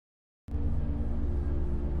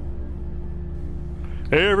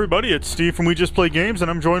Hey everybody, it's Steve from We Just Play Games,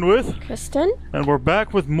 and I'm joined with... Kristen? And we're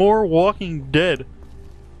back with more Walking Dead.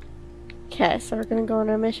 Okay, so we're gonna go on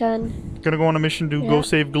a mission. Gonna go on a mission to go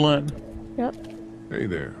save Glenn. Yep. Hey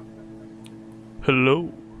there.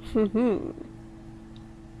 Hello. Mm-hmm.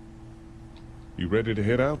 You ready to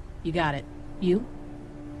head out? You got it. You?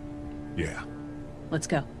 Yeah. Let's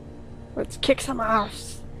go. Let's kick some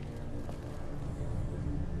ass.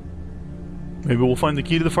 Maybe we'll find the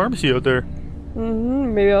key to the pharmacy out there.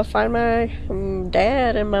 Maybe I'll find my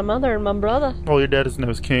dad and my mother and my brother. Oh, your dad doesn't have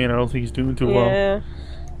his cane. I don't think he's doing too well. Yeah.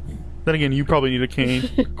 Then again, you probably need a cane,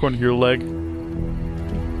 according to your leg.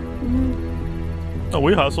 Oh,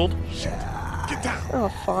 we hustled. Get down. Oh,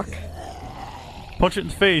 fuck. Punch it in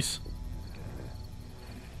the face.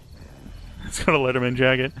 It's got a Letterman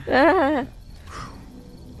jacket. Ah.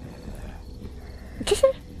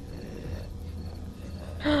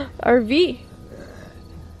 RV.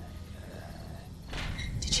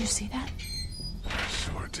 Did you see that?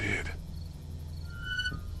 Sure did.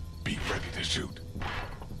 Be ready to shoot.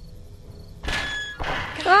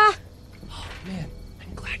 Ah! Oh man,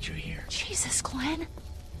 I'm glad you're here. Jesus, Glenn.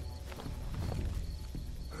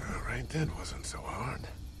 Alright then, wasn't so hard.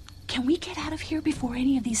 Can we get out of here before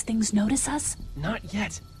any of these things notice us? Not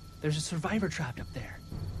yet. There's a survivor trapped up there.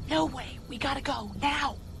 No way. We gotta go,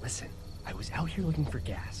 now. Listen, I was out here looking for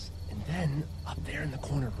gas, and then, up there in the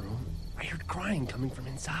corner room, I heard crying coming from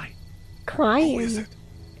inside. Crying. Who is it?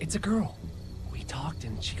 It's a girl. We talked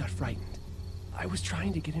and she got frightened. I was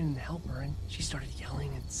trying to get in and help her, and she started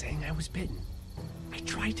yelling and saying I was bitten. I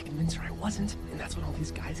tried to convince her I wasn't, and that's when all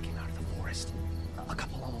these guys came out of the forest. A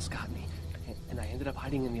couple almost got me, and I ended up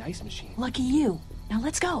hiding in the ice machine. Lucky you. Now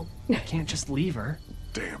let's go. I can't just leave her.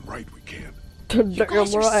 Damn right we can. You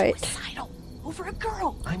guys are right. suicidal. Over a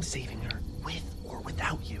girl. I'm saving her, with or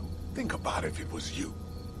without you. Think about if it was you.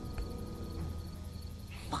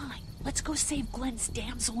 Fine. Let's go save Glenn's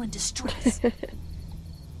damsel in distress.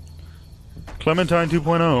 Clementine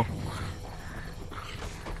 2.0.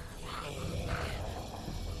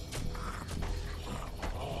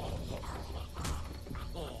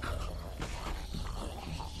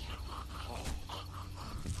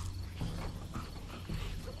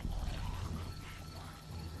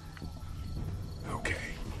 Okay,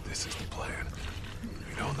 this is the plan.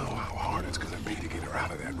 We don't know how hard it's gonna be to get her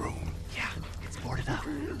out of that room. Yeah, it's boarded up.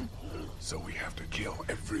 So we have to kill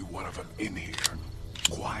every one of them in here.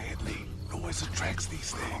 Quietly. Noise attracts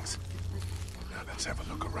these things. Now let's have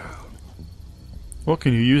a look around. What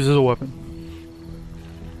can you use as a weapon?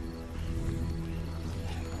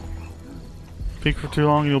 Peek for too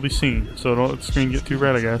long and you'll be seen, so don't let the screen get too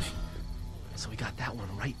red, I guess. So we got that one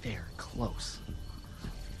right there, close.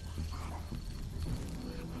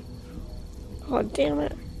 Oh, damn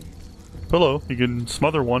it. Pillow, you can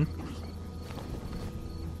smother one.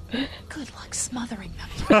 Good luck smothering them.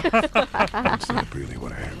 That's not really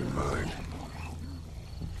what I have in mind.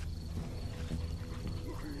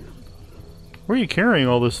 Where are you carrying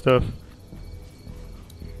all this stuff?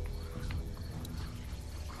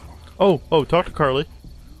 Oh, talk to Carly.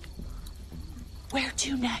 Where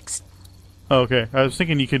to next? Oh, okay. I was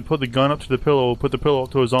thinking you could put the gun up to the pillow, put the pillow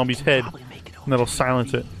up to a zombie's head, Probably make it over and that'll to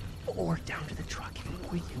silence it. or down to the truck if you're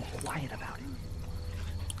quick and quiet about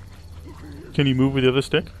it. Can you move with the other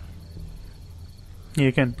stick? Yeah,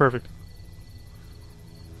 you can. Perfect.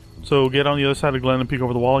 So get on the other side of Glenn and peek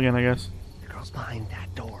over the wall again, I guess. The girl's behind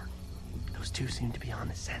that door. Those two seem to be on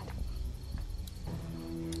the scent.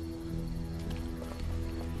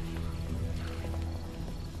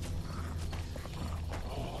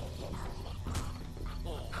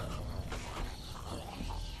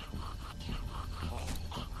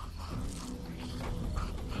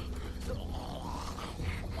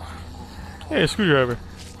 Hey, a screwdriver.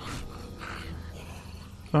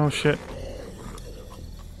 Oh shit.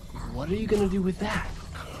 What are you gonna do with that?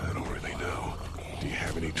 I don't really know. Do you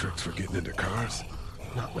have any tricks for getting into cars?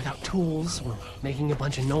 Not without tools or making a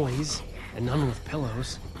bunch of noise, and none with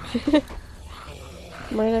pillows.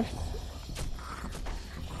 Might have.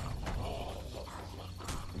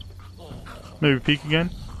 Maybe peek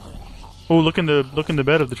again. Oh, look in the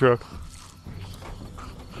bed of the truck.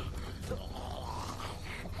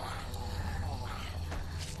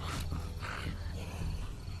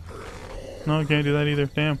 No, I can't do that either.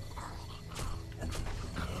 Damn.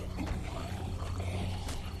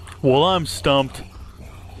 Well, I'm stumped.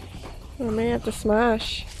 I may have to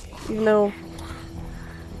smash. Even though.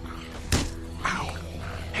 Ow!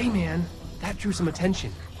 Hey man, that drew some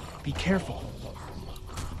attention. Be careful.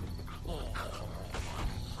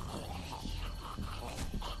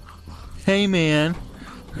 Hey, man.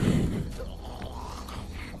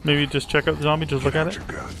 Maybe just check out the zombie, just look Get at out it.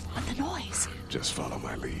 your gun. What the noise? Just follow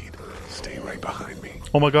my lead. Stay right behind me.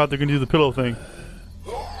 Oh my god, they're gonna do the pillow thing.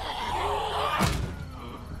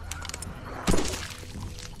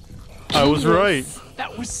 I was right.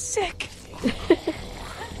 That was sick.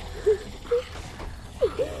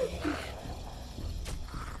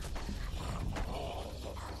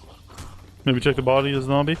 Maybe check the body of the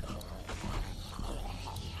zombie.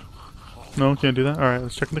 No, can't do that. Alright,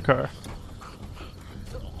 let's check in the car.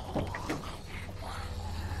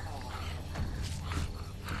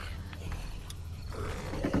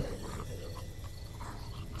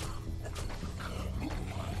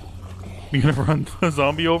 You gonna run the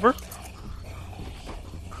zombie over?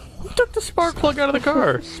 Who took the spark plug out of the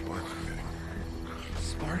car? Spark thing.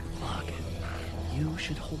 Spark plug. You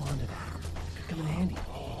should hold on to that. Could come in handy.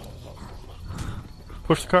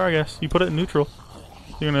 Push the car, I guess. You put it in neutral.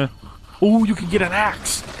 You're gonna... Oh, you can get an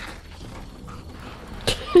axe!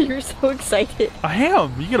 You're so excited. I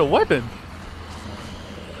am! You get a weapon!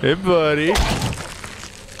 Hey, buddy!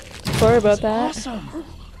 Sorry about that. Awesome.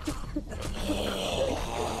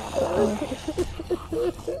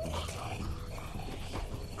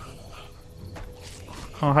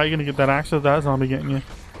 Oh, how are you gonna get that axe without that zombie getting you?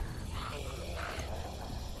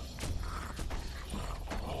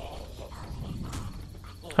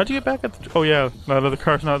 How'd you get back at the... Oh yeah, that other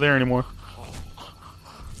car's not there anymore.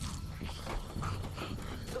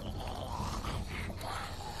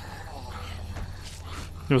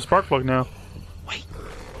 You have a spark plug now. Wait.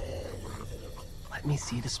 Let me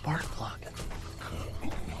see the spark plug.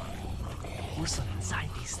 Porcelain inside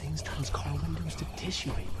these things turns car windows to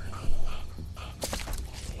tissue paper.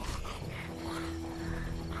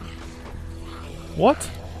 What?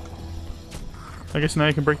 I guess now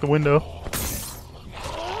you can break the window.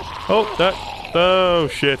 Oh, that... Oh,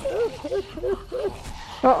 shit.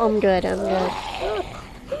 Oh, I'm good. I'm good.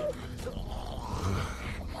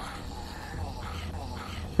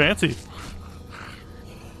 Fancy.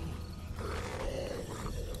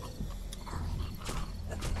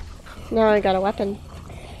 Now I got a weapon.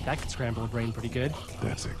 That could scramble a brain pretty good.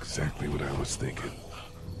 That's exactly what I was thinking.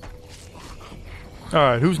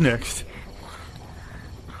 Alright, who's next?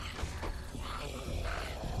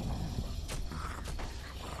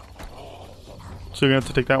 So you're gonna have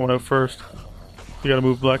to take that one out first. You gotta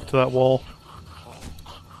move back to that wall.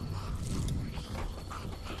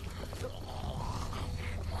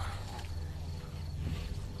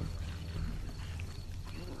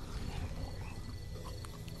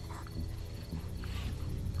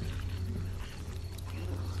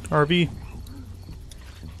 RV.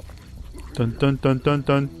 Dun dun dun dun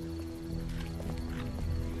dun.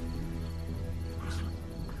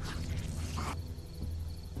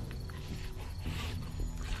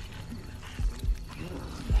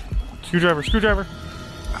 Screwdriver, screwdriver.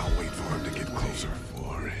 I'll wait for him to get closer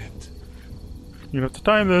for it. You have to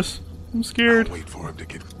time this. I'm scared. I'll wait for him to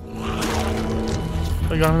get...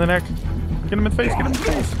 I got him in the neck. Get him in the face, get him in the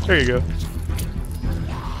face. There you go.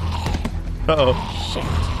 Uh-oh. Shit.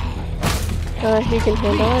 He can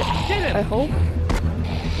handle it. I hope.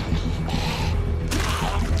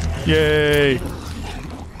 Yay.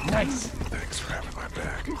 Nice. Thanks for having my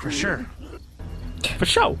back. For sure. For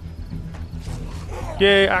show.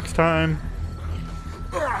 Yay, axe time.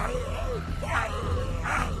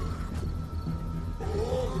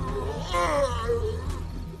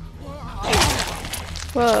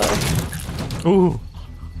 Whoa. Ooh.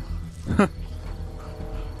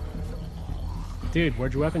 Dude,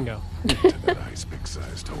 where'd your weapon go? To that nice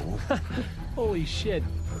big-sized hole. Holy shit.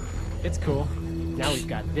 It's cool. Now we've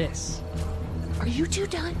got this. Are you two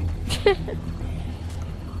done?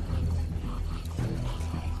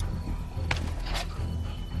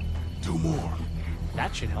 2 more.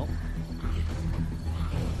 That should help.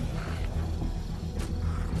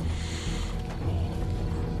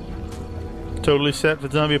 Totally set for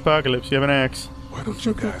zombie apocalypse. You have an axe. Why don't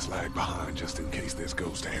you guys lag behind just in case this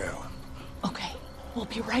goes to hell? Okay, we'll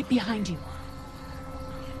be right behind you.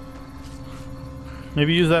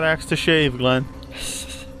 Maybe use that axe to shave, Glenn.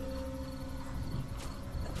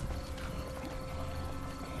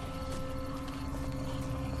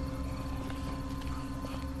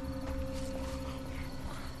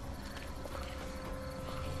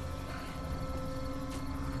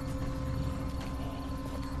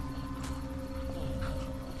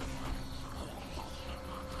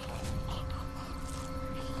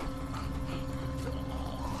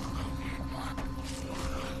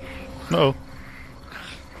 Uh-oh.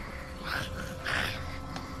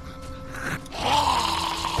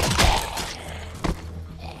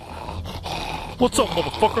 What's up,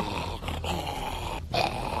 motherfucker?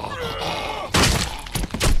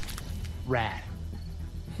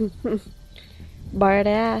 Bad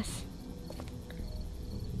ass.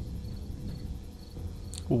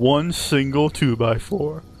 One single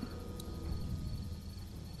 2x4.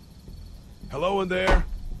 Hello in there.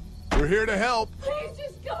 We're here to help. Please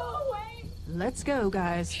just go away. Let's go,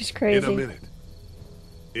 guys. She's In crazy. a minute.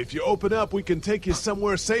 If you open up, we can take you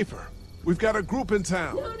somewhere safer. We've got a group in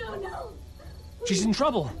town. No, no, no. She's in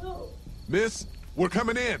trouble. No. Miss, we're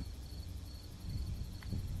coming in.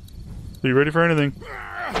 Are you ready for anything?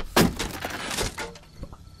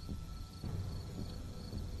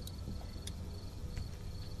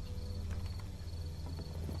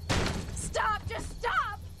 Stop, just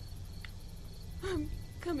stop. I'm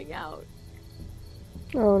coming out.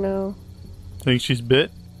 Oh no. Think she's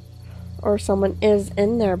bit? Or someone is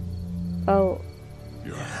in there. Oh.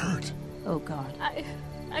 You're hurt. Oh, God.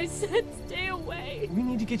 I said stay away. We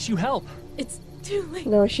need to get you help. It's too late.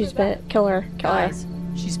 No, she's for that. bit. Kill her. Kill her. Guys,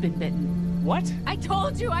 she's been bitten. What? I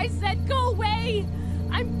told you. I said go away.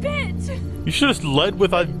 I'm bit. You should have led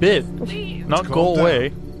with "I bit," Please. not Calm go down.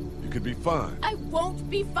 away. You could be fine. I won't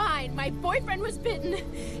be fine. My boyfriend was bitten.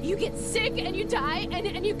 You get sick and you die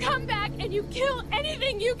and you come back and you kill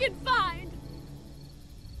anything you can find.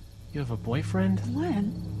 You have a boyfriend?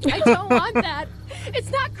 Glenn? I don't want that. It's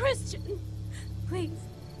not Christian. Please,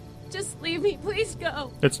 just leave me. Please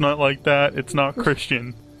go. It's not like that. It's not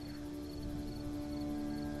Christian.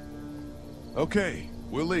 Okay,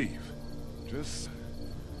 we'll leave. Just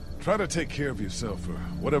try to take care of yourself for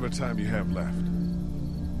whatever time you have left.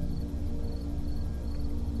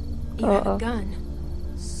 You have a gun.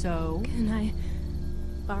 So, Can I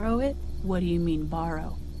borrow it? what do you mean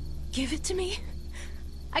borrow? Give it to me.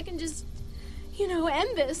 I can just,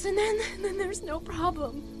 end this, and then there's no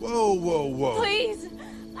problem. Whoa, whoa, whoa. Please,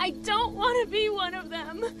 I don't want to be one of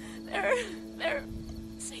them. They're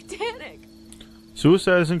satanic.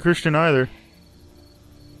 Suicide isn't Christian either.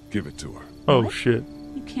 Give it to her. Oh What? shit.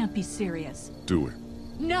 You can't be serious. Do it.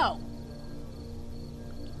 No!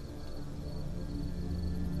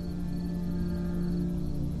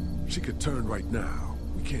 She could turn right now.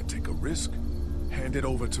 We can't take a risk. Hand it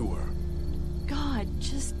over to her. God,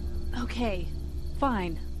 just... Okay.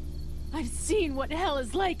 Fine. I've seen what hell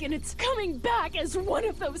is like, and it's coming back as one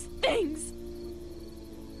of those things.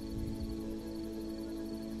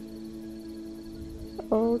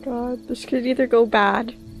 Oh god. This could either go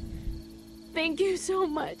bad. Thank you so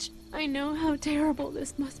much. I know how terrible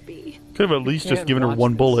this must be. Could have at least just can't given her watch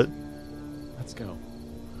one this. bullet. Let's go.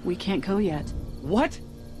 We can't go yet. What?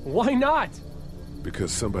 Why not?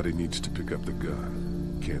 Because somebody needs to pick up the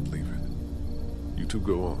gun. Can't leave it. You two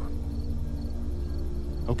go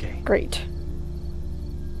on. Okay. Great.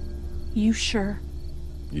 You sure?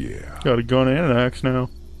 Yeah. Got a gun and an axe now.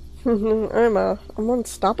 I'm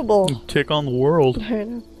unstoppable. Tick on the world. I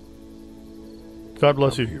know. God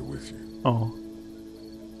bless I'm you. here with you. Oh.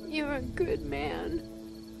 You're a good man.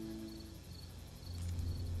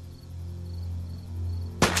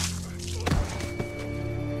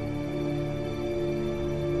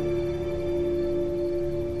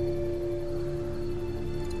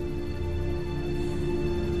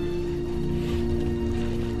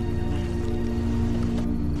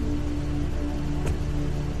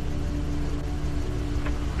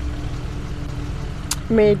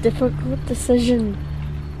 Made a difficult decision.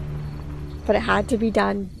 But it had to be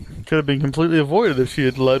done. Could have been completely avoided if she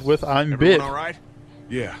had led with "I'm bit." Everyone all right?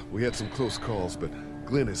 Yeah, we had some close calls, but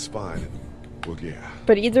Glenn is fine. And, well, yeah.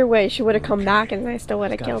 But either way, she would have come back and I still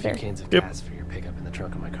would have Got a killed few her. cans of Yep. gas for your pickup in the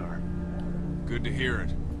trunk of my car. Good to hear it.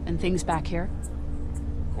 And things back here?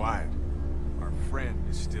 Quiet. Our friend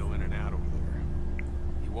is still in and out over there.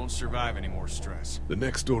 He won't survive any more stress. The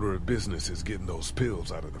next order of business is getting those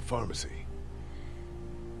pills out of the pharmacy.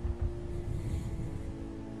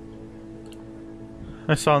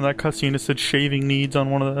 I saw in that cutscene it said shaving needs on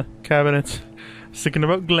one of the cabinets. I was thinking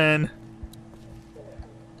about Glenn.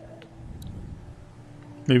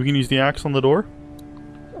 Maybe we can use the axe on the door?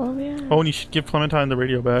 Oh yeah. Oh, and you should give Clementine the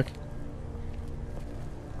radio back.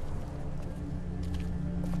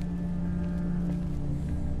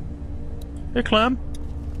 Hey Clem.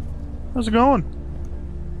 How's it going?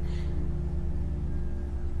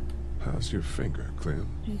 How's your finger, Clem?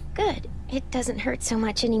 Good. It doesn't hurt so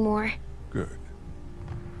much anymore. Good.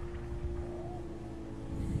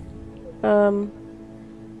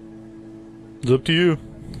 It's up to you.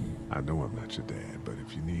 I know I'm not your dad, but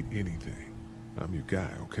if you need anything, I'm your guy,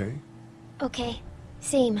 okay? Okay.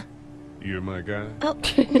 Same. You're my guy? Oh,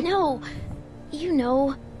 no. You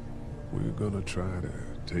know. We're gonna try to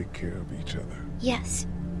take care of each other. Yes.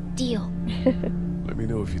 Deal. Let me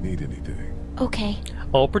know if you need anything. Okay.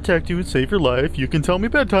 I'll protect you and save your life. You can tell me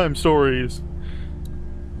bedtime stories.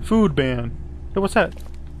 Food ban. Hey, what's that?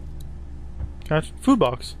 Gotcha. Food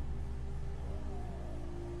box.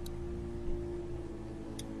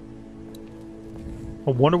 I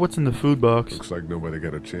wonder what's in the food box. Looks like nobody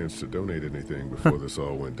got a chance to donate anything before this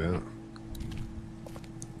all went down.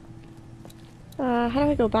 How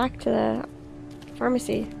do I go back to the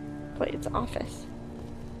pharmacy? Wait, it's office.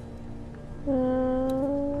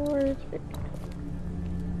 Where is it?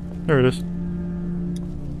 There it is.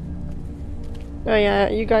 Oh yeah,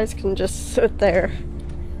 you guys can just sit there.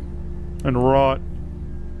 And rot.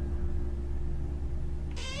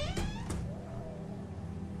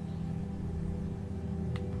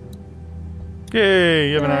 Yay,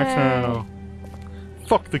 you have an axe now.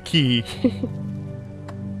 Fuck the key.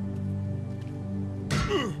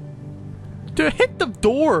 Dude, hit the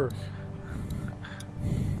door!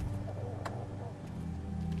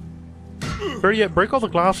 Better yet, break all the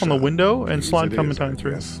glass on the window and slide Clementine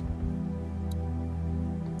through. Yes.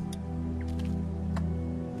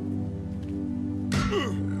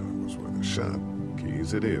 That was worth a shot.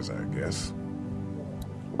 Keys it is, I guess.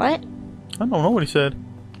 What? I don't know what he said.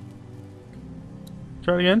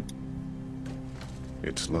 Try it again.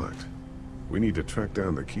 It's locked. We need to track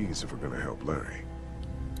down the keys if we're gonna help Larry.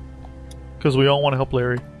 Because we all want to help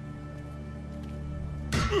Larry.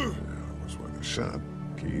 That was worth a shot.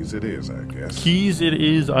 Keys it is, I guess. Keys it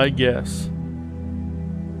is, I guess.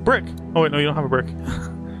 Brick! Oh wait, no, you don't have a brick.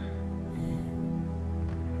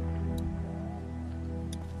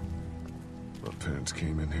 My parents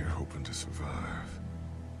came in here hoping to survive.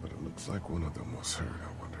 But it looks like one of them was hurt.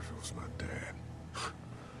 I wonder if it was my dad.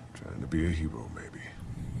 Trying to be a hero, maybe.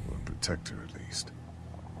 Or a protector, at least.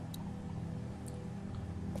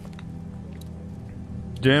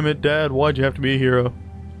 Damn it, Dad, why'd you have to be a hero?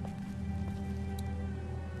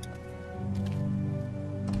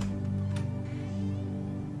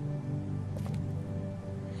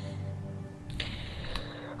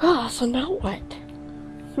 Ah, so now what?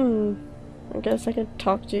 I guess I could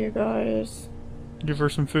talk to you guys. Give her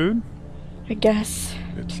some food? I guess.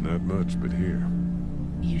 It's not much, but here.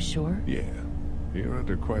 You sure? Yeah. You're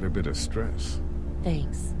under quite a bit of stress.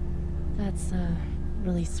 Thanks. That's,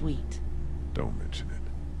 really sweet. Don't mention it.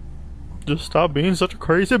 Just stop being such a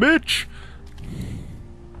crazy bitch!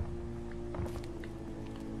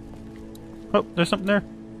 Oh, there's something there.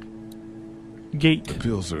 Gate. The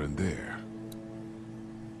pills are in there.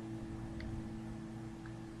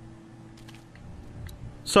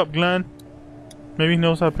 Sup, Glenn? Maybe he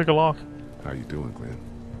knows how to pick a lock. How you doing, Glenn?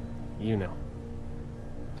 You know.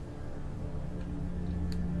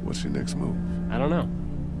 What's your next move? I don't know.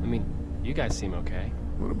 I mean, you guys seem okay.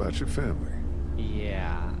 What about your family?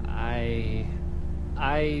 Yeah, I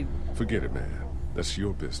Forget it, man. That's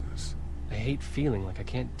your business. hate feeling like I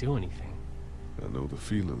can't do anything. I know the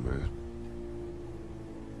feeling, man.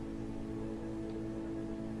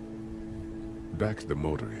 Back to the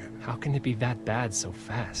motor inn. How can it be that bad so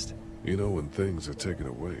fast? You know, when things are taken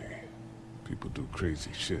away, people do crazy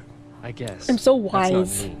shit. I guess. I'm so That's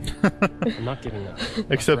wise. not me. I'm not giving up.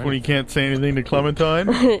 Except when he can't say anything to Clementine.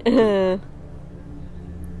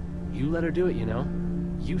 You let her do it, you know?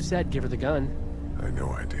 You said give her the gun. I know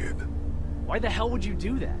I did. Why the hell would you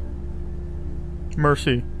do that?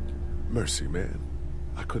 Mercy. Mercy, man.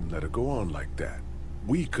 I couldn't let her go on like that.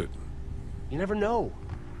 We couldn't. You never know.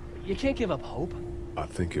 You can't give up hope. I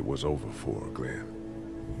think it was over for her, Glenn.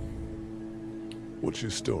 What's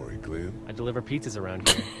your story, Glenn? I deliver pizzas around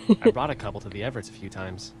here. I brought a couple to the Everetts a few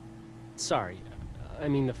times. Sorry. I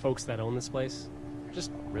mean, the folks that own this place. They're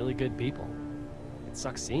just really good people. It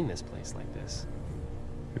sucks seeing this place like this.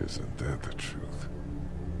 Isn't that the truth?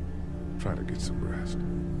 Try to get some rest.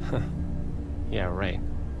 Yeah, right.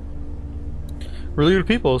 Really good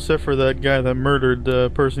people, except for that guy that murdered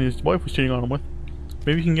the person his wife was cheating on him with.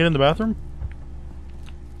 Maybe you can get in the bathroom?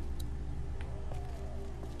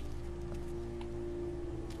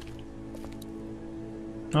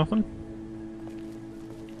 Nothing?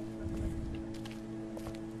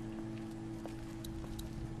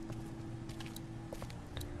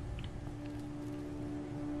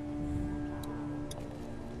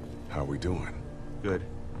 How we doing? Good.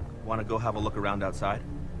 Want to go have a look around outside?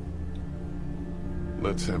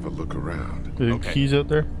 Let's have a look around. Are there keys out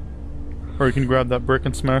there? Or you can grab that brick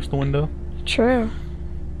and smash the window? True.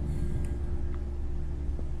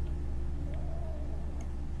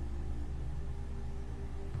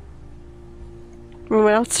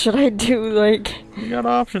 What else should I do? Like, You got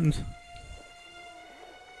options.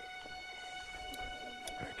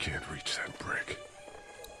 I can't reach that brick.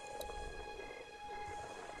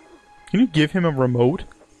 Can you give him a remote?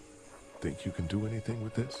 Think you can do anything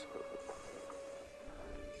with this?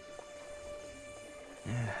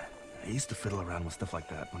 Yeah, I used to fiddle around with stuff like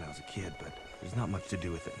that when I was a kid, but there's not much to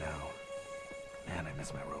do with it now. Man, I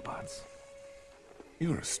miss my robots.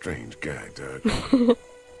 You're a strange guy, Doug.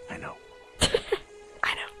 I know.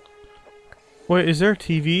 I know. Wait, is there a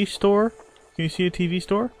TV store? Can you see a TV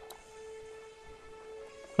store?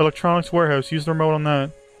 Electronics warehouse. Use the remote on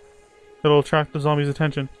that. It'll attract the zombies'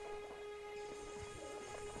 attention.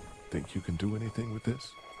 Think you can do anything with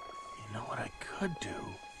this? You know what I could do?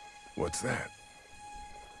 What's that?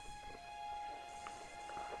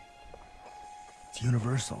 It's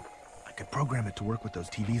universal. I could program it to work with those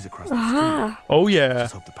TVs across the street. Ah, Oh yeah,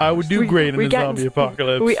 Just hope the I would do great in we a get- zombie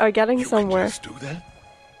apocalypse. we are getting You can somewhere. just do that?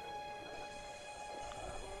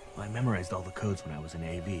 Well, I memorized all the codes when I was in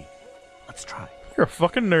AV. Let's try. You're a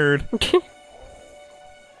fucking nerd.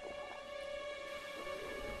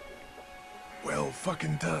 Well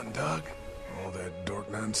fucking done, Doug. All that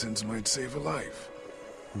dork nonsense might save a life.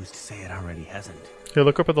 Who's to say it already hasn't? Okay,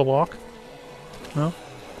 look up at the lock. No?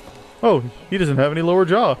 Oh, he doesn't have any lower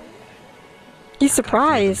jaw. He's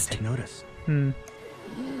surprised. Take notice. Hmm.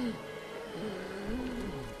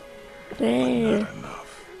 Dang. Not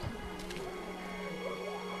enough.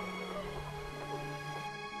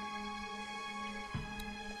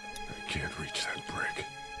 I can't reach that brick.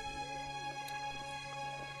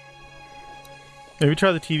 Maybe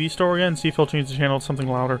try the TV store again and see if he'll change the channel to something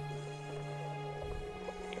louder.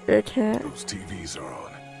 I can't. Those TVs are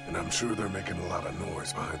on, and I'm sure they're making a lot of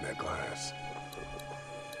noise behind that glass.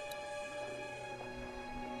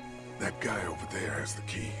 That guy over there has the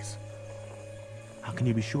keys. How can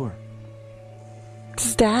you be sure? It's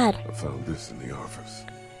his dad. I found this in the office.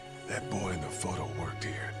 That boy in the photo worked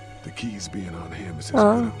here. The keys being on him is as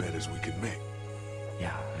good a bet as we could make.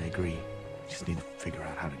 Yeah, I agree. Just need to figure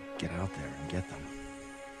out how to get out there and get them.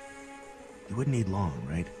 You wouldn't need long,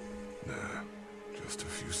 right? Nah, just a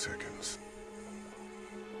few seconds.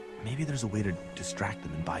 Maybe there's a way to distract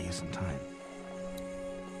them and buy you some time.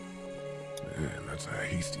 Man, that's a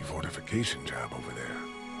hasty fortification job over there.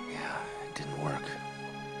 Yeah, it didn't work.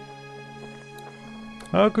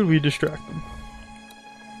 How could we distract them?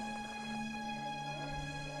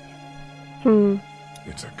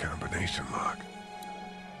 It's a combination lock.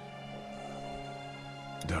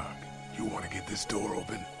 Doug, you want to get this door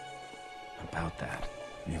open? About that.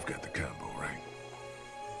 You've got the combo, right?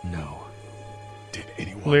 No. Did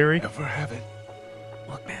anyone Larry? ever have it?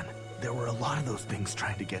 Look, man, there were a lot of those things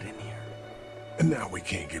trying to get in here. And now we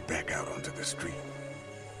can't get back out onto the street.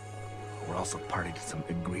 We're also party to some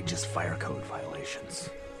egregious fire code violations.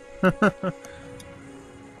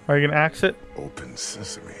 Are you gonna axe it? Open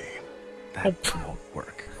sesame. That won't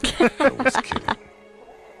work. I was kidding.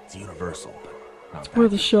 It's universal, but not that.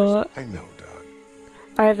 With a shot. I know, Doug.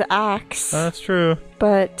 I have the axe, That's true.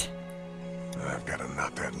 but I've got to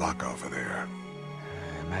knock that lock off of there.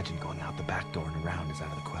 I imagine going out the back door and around is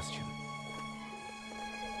out of the question.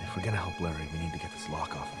 If we're gonna help Larry, we need to get this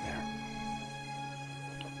lock off of there.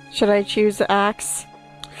 should I choose the axe?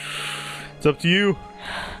 It's up to you.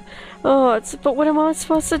 Oh, but what am I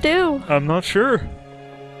supposed to do? I'm not sure.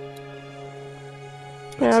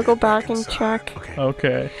 Yeah, I'll Let's go head back back and inside. check.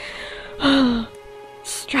 Okay. Okay.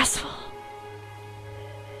 Stressful.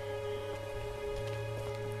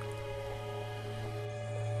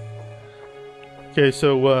 Okay,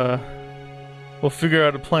 so we'll figure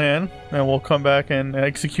out a plan and we'll come back and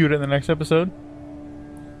execute it in the next episode.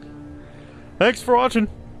 Thanks for watching.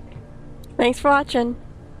 Thanks for watching.